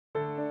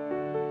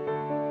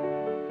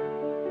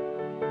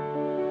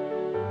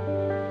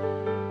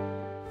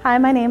Hi,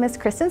 my name is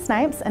Kristen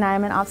Snipes and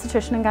I'm an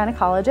obstetrician and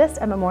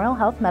gynecologist at Memorial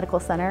Health Medical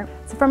Center.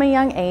 So from a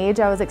young age,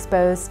 I was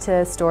exposed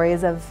to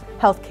stories of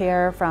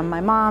healthcare from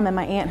my mom and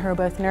my aunt who are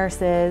both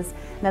nurses.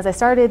 And as I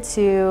started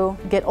to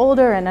get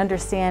older and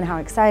understand how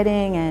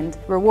exciting and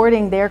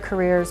rewarding their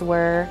careers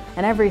were,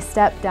 and every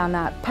step down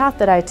that path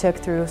that I took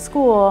through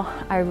school,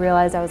 I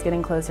realized I was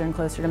getting closer and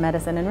closer to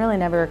medicine and really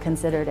never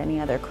considered any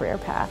other career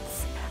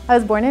paths. I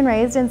was born and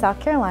raised in South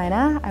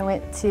Carolina. I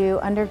went to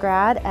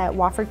undergrad at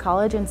Wofford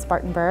College in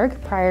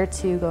Spartanburg prior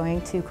to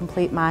going to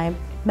complete my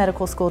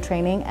medical school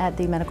training at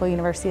the Medical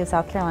University of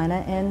South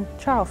Carolina in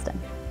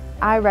Charleston.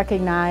 I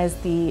recognize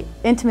the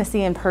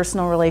intimacy and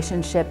personal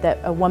relationship that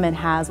a woman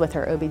has with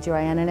her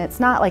OB/GYN, and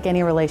it's not like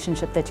any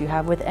relationship that you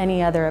have with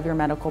any other of your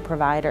medical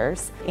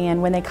providers.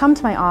 And when they come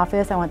to my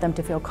office, I want them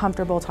to feel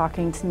comfortable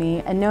talking to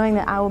me and knowing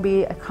that I will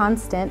be a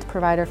constant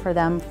provider for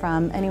them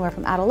from anywhere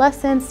from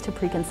adolescence to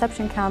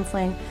preconception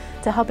counseling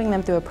to helping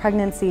them through a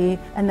pregnancy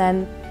and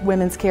then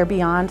women's care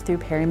beyond through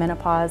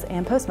perimenopause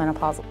and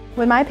postmenopause.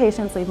 When my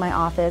patients leave my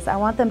office, I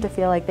want them to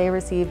feel like they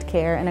received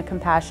care in a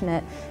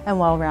compassionate and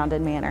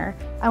well-rounded manner.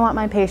 I want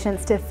my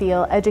patients to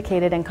feel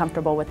educated and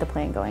comfortable with the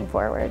plan going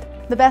forward.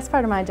 The best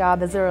part of my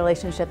job is the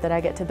relationship that I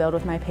get to build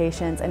with my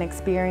patients and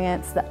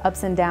experience the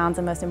ups and downs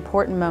and most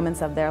important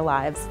moments of their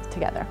lives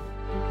together.